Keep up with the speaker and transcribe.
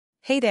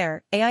Hey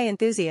there, AI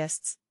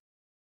enthusiasts!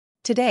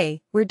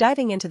 Today, we're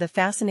diving into the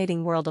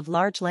fascinating world of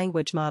large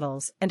language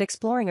models and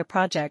exploring a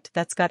project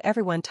that's got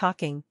everyone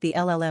talking, the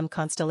LLM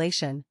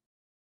Constellation.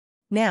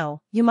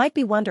 Now, you might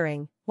be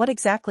wondering, what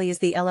exactly is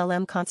the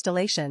LLM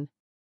Constellation?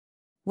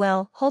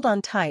 Well, hold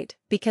on tight,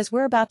 because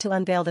we're about to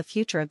unveil the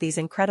future of these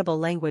incredible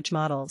language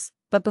models.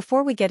 But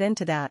before we get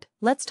into that,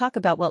 let's talk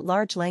about what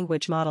large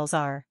language models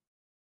are.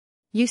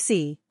 You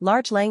see,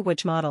 large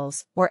language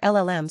models, or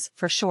LLMs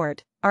for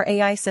short, are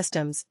AI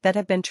systems that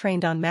have been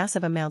trained on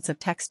massive amounts of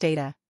text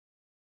data.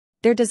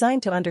 They're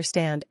designed to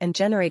understand and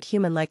generate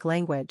human-like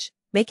language,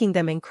 making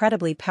them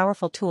incredibly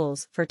powerful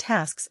tools for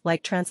tasks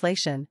like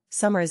translation,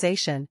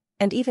 summarization,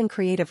 and even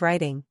creative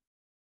writing.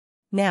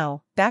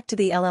 Now, back to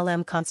the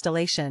LLM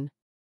Constellation.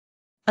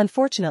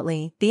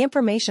 Unfortunately, the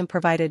information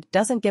provided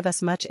doesn't give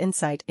us much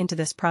insight into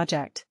this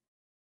project.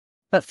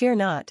 But fear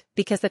not,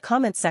 because the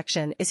comments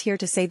section is here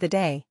to save the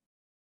day.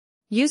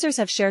 Users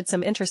have shared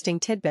some interesting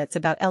tidbits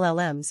about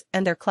LLMs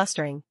and their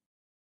clustering.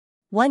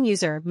 One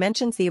user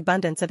mentions the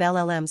abundance of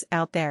LLMs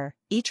out there,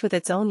 each with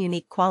its own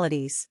unique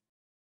qualities.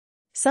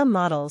 Some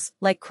models,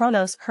 like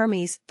Kronos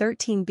Hermes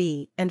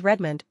 13b and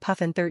Redmond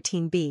Puffin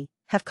 13b,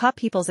 have caught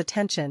people's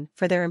attention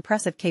for their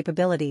impressive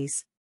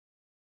capabilities.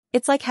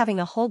 It's like having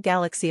a whole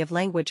galaxy of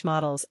language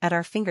models at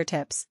our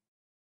fingertips.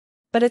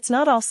 But it's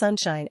not all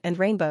sunshine and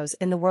rainbows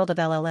in the world of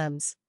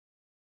LLMs.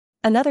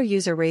 Another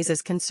user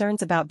raises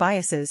concerns about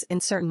biases in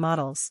certain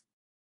models.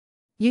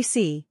 You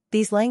see,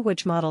 these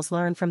language models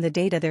learn from the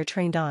data they're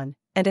trained on,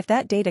 and if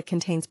that data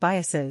contains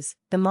biases,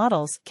 the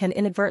models can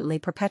inadvertently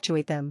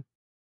perpetuate them.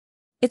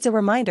 It's a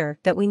reminder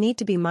that we need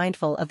to be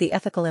mindful of the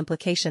ethical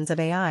implications of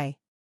AI.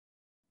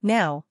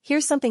 Now,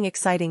 here's something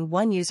exciting.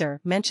 One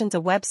user mentions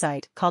a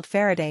website called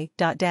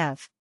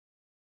Faraday.dev.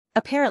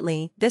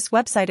 Apparently, this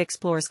website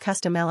explores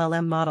custom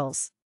LLM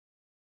models.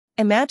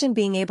 Imagine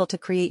being able to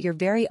create your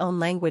very own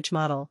language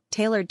model,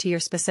 tailored to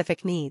your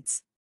specific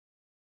needs.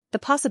 The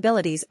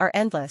possibilities are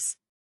endless.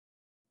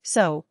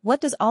 So, what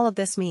does all of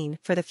this mean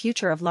for the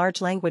future of large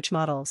language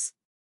models?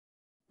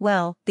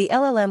 Well, the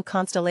LLM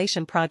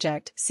Constellation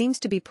project seems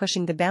to be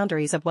pushing the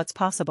boundaries of what's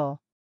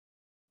possible.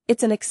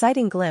 It's an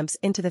exciting glimpse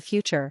into the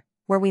future,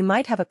 where we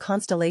might have a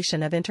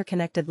constellation of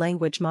interconnected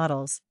language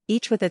models,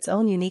 each with its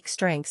own unique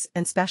strengths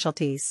and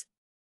specialties.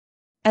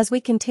 As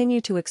we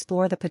continue to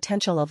explore the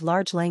potential of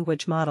large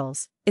language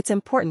models, it's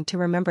important to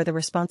remember the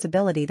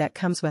responsibility that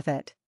comes with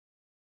it.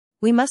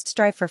 We must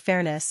strive for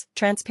fairness,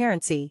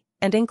 transparency,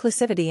 and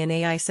inclusivity in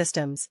AI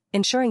systems,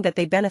 ensuring that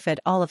they benefit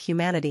all of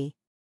humanity.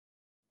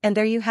 And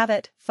there you have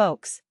it,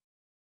 folks.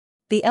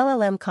 The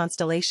LLM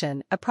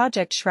Constellation, a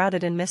project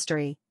shrouded in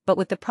mystery, but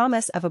with the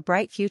promise of a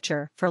bright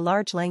future for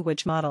large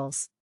language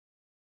models.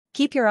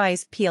 Keep your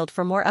eyes peeled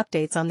for more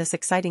updates on this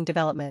exciting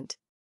development.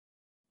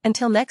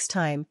 Until next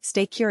time,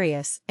 stay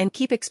curious and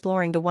keep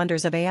exploring the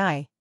wonders of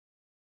AI.